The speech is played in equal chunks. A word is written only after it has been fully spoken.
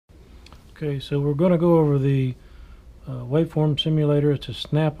Okay, so we're going to go over the Waveform Simulator. It's a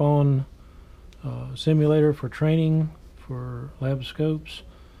Snap-on simulator for training for lab scopes.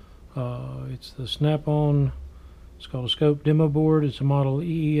 It's the Snap-on, it's called a scope demo board. It's a model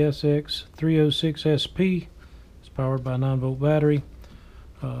EESX 306SP. It's powered by a 9-volt battery.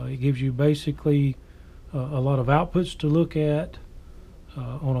 It gives you basically a lot of outputs to look at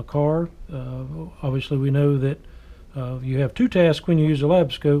on a car. Obviously we know that you have two tasks when you use a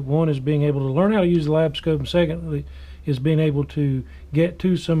lab scope. One is being able to learn how to use the lab scope, and secondly is being able to get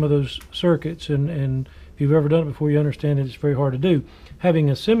to some of those circuits. And if you've ever done it before, you understand that it's very hard to do. Having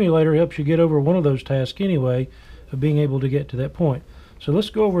a simulator helps you get over one of those tasks anyway, of being able to get to that point. So let's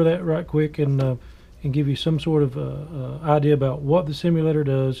go over that right quick and give you some sort of idea about what the simulator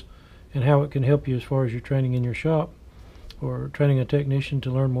does and how it can help you as far as your training in your shop or training a technician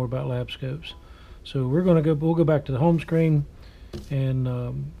to learn more about lab scopes. So we'll go back to the home screen,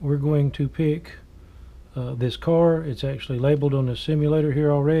 and we're going to pick this car. It's actually labeled on the simulator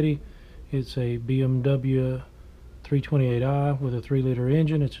here already. It's a BMW 328i with a 3-liter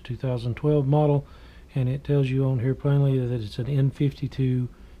engine. It's a 2012 model, and it tells you on here plainly that it's an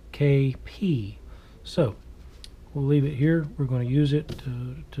N52KP. So we'll leave it here. We're going to use it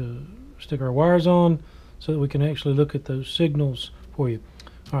to stick our wires on so that we can actually look at those signals for you.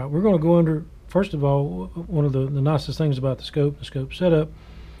 All right, we're going to go under. First of all, one of the nicest things about the scope setup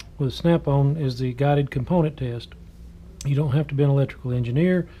with Snap-on is the guided component test. You don't have to be an electrical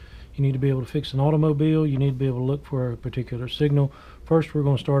engineer. You need to be able to fix an automobile. You need to be able to look for a particular signal. First, we're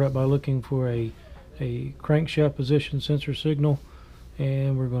going to start out by looking for a crankshaft position sensor signal,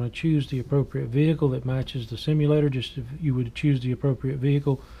 and we're going to choose the appropriate vehicle that matches the simulator, just if you would choose the appropriate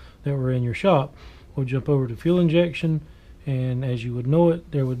vehicle that were in your shop. We'll jump over to fuel injection, and as you would know it,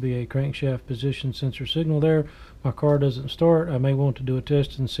 there would be a crankshaft position sensor signal there. My car doesn't start. I may want to do a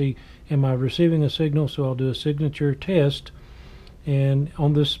test and see, am I receiving a signal? So I'll do a signature test, and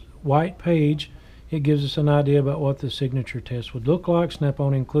on this white page it gives us an idea about what the signature test would look like.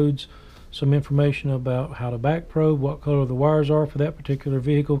 Snap-on includes some information about how to back probe, what color the wires are for that particular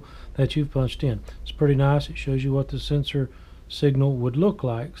vehicle that you've punched in. It's pretty nice. It shows you what the sensor signal would look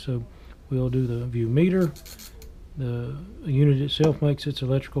like. So we'll do the view meter. The unit itself makes its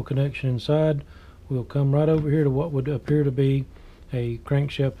electrical connection inside. We'll come right over here to what would appear to be a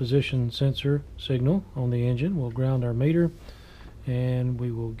crankshaft position sensor signal on the engine. We'll ground our meter, and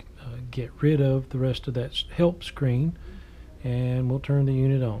we will get rid of the rest of that help screen, and we'll turn the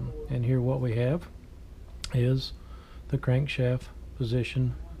unit on. And here what we have is the crankshaft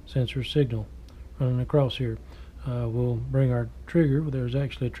position sensor signal running across here. We'll bring our trigger. There's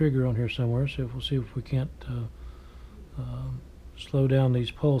actually a trigger on here somewhere, so we'll see if we can't slow down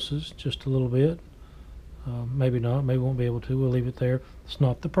these pulses just a little bit. Maybe not, maybe won't be able to. We'll leave it there. It's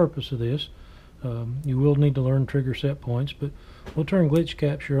not the purpose of this. You will need to learn trigger set points, but we'll turn glitch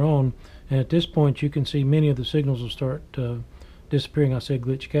capture on, and at this point you can see many of the signals will start disappearing. I said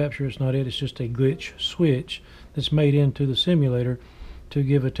glitch capture, it's not it, it's just a glitch switch that's made into the simulator to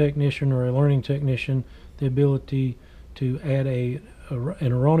give a technician or a learning technician the ability to add an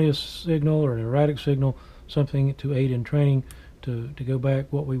erroneous signal or an erratic signal, something to aid in training. To go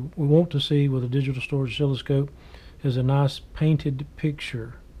back, what we want to see with a digital storage oscilloscope is a nice painted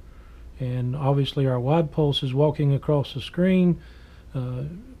picture. And obviously our wide pulse is walking across the screen.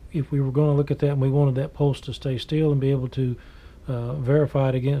 If we were going to look at that and we wanted that pulse to stay still and be able to verify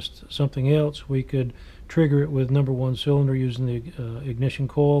it against something else, we could trigger it with #1 cylinder using the ignition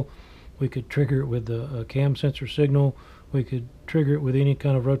coil. We could trigger it with the cam sensor signal. We could trigger it with any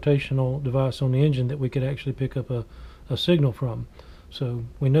kind of rotational device on the engine that we could actually pick up a signal from. So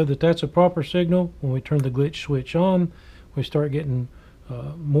we know that that's a proper signal. When we turn the glitch switch on, we start getting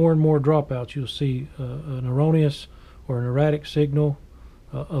more and more dropouts. You'll see an erroneous or an erratic signal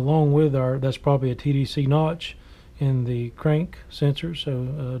along with that's probably a TDC notch in the crank sensor.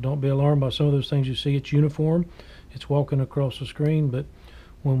 So don't be alarmed by some of those things you see. It's uniform. It's walking across the screen, but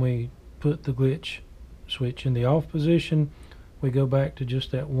when we put the glitch switch in the off position, we go back to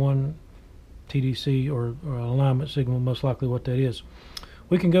just that one TDC or alignment signal, most likely what that is.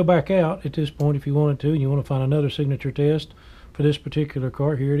 We can go back out at this point if you wanted to, and you want to find another signature test for this particular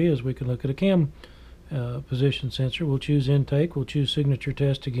car. Here it is. We can look at a cam position sensor. We'll choose intake. We'll choose signature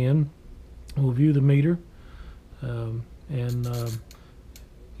test again. We'll view the meter, and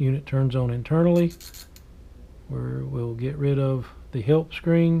unit turns on internally. We'll get rid of the help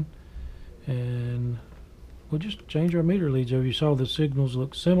screen, and we'll just change our meter leads over. You saw the signals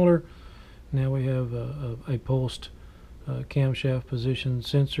look similar. Now we have a pulsed camshaft position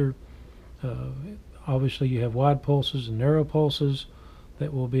sensor. Obviously you have wide pulses and narrow pulses.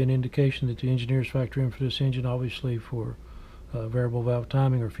 that will be an indication that the engineers factor in for this engine, obviously for variable valve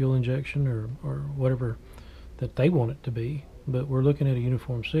timing or fuel injection or whatever that they want it to be. But we're looking at a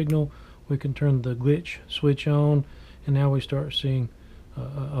uniform signal. We can turn the glitch switch on, and now we start seeing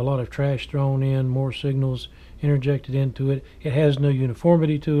a lot of trash thrown in, more signals interjected into it. It has no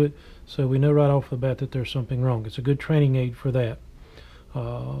uniformity to it, so we know right off the bat that there's something wrong. It's a good training aid for that.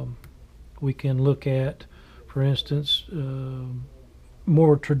 We can look at, for instance,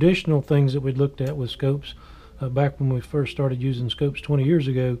 more traditional things that we'd looked at with scopes. Back when we first started using scopes 20 years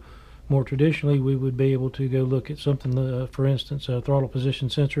ago, more traditionally we would be able to go look at something, for instance, a throttle position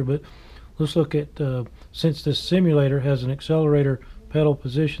sensor. But let's look at, since this simulator has an accelerator pedal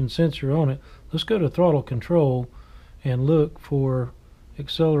position sensor on it, let's go to throttle control and look for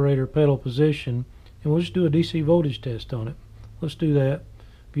accelerator pedal position, and we'll just do a DC voltage test on it. Let's do that.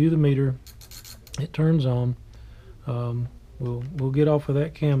 View the meter. It turns on. We'll get off of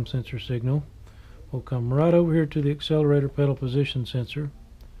that cam sensor signal. We'll come right over here to the accelerator pedal position sensor.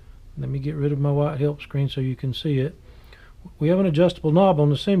 Let me get rid of my white help screen so you can see it. We have an adjustable knob on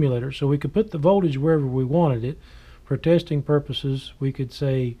the simulator, so we could put the voltage wherever we wanted it. For testing purposes, we could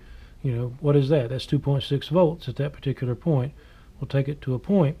say, you know, what is that? That's 2.6 volts at that particular point. We'll take it to a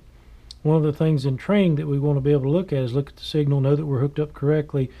point. One of the things in training that we want to be able to look at is look at the signal, know that we're hooked up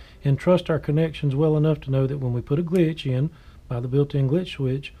correctly, and trust our connections well enough to know that when we put a glitch in by the built-in glitch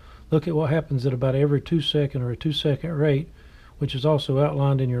switch, look at what happens at about every 2-second or a 2-second rate, which is also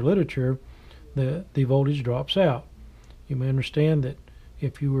outlined in your literature, that the voltage drops out. You may understand that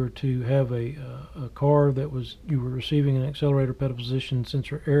if you were to have a car that you were receiving an accelerator pedal position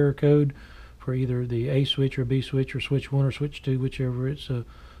sensor error code for either the A switch or B switch or switch 1 or switch 2, whichever it's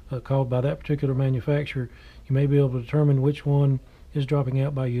called by that particular manufacturer, you may be able to determine which one is dropping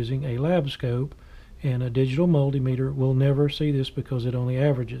out by using a lab scope, and a digital multimeter will never see this because it only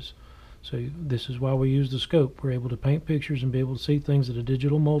averages. So this is why we use the scope. We're able to paint pictures and be able to see things that a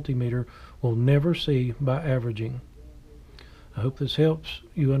digital multimeter will never see by averaging. I hope this helps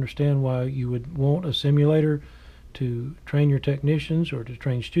you understand why you would want a simulator to train your technicians or to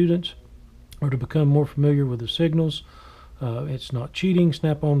train students or to become more familiar with the signals. It's not cheating.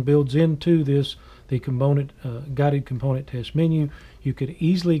 Snap-on builds into this the guided component test menu. You could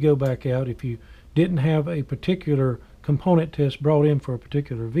easily go back out if you didn't have a particular component test brought in for a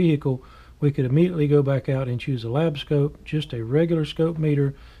particular vehicle. We could immediately go back out and choose a lab scope, just a regular scope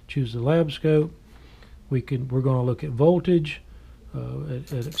meter, choose the lab scope. We're going to look at voltage,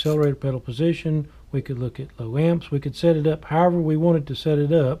 at accelerator pedal position. We could look at low amps. We could set it up however we wanted to set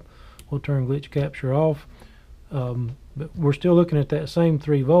it up. We'll turn glitch capture off. But we're still looking at that same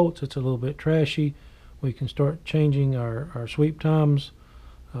 3 volts. It's a little bit trashy. We can start changing our sweep times,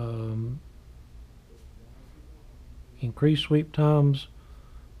 increase sweep times,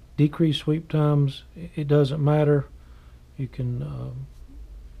 decrease sweep times. It doesn't matter. You can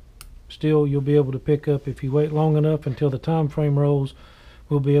still, you'll be able to pick up, if you wait long enough until the time frame rolls,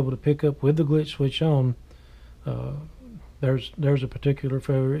 we'll be able to pick up with the glitch switch on. There's a particular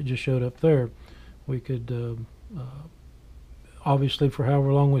failure. It just showed up there. We could obviously, for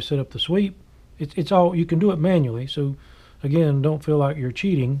however long we set up the sweep, it's all, you can do it manually. So again, don't feel like you're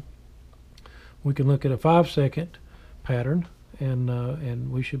cheating. We can look at a 5-second pattern,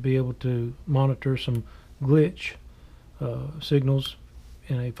 and we should be able to monitor some glitch signals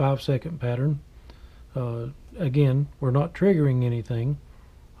in a 5-second pattern. Again, we're not triggering anything.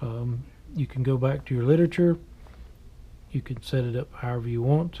 You can go back to your literature. You can set it up however you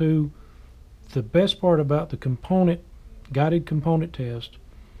want to. The best part about the guided component test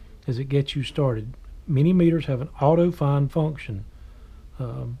is it gets you started. Many meters have an auto find function.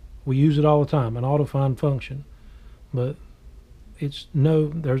 We use it all the time, an auto find function. But there's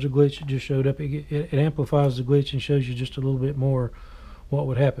a glitch that just showed up. It amplifies the glitch and shows you just a little bit more what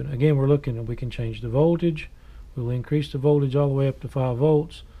would happen. Again, we're looking and we can change the voltage. We'll increase the voltage all the way up to 5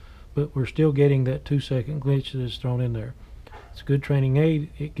 volts, but we're still getting that 2-second glitch that is thrown in there. It's a good training aid.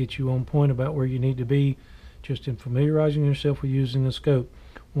 It gets you on point about where you need to be just in familiarizing yourself with using the scope.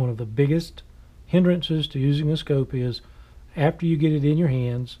 One of the biggest hindrances to using the scope is after you get it in your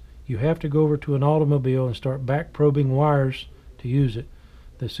hands, you have to go over to an automobile and start back probing wires to use it.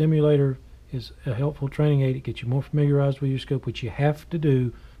 The simulator is a helpful training aid. It gets you more familiarized with your scope, which you have to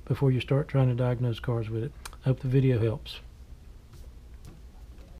do before you start trying to diagnose cars with it. I hope the video helps.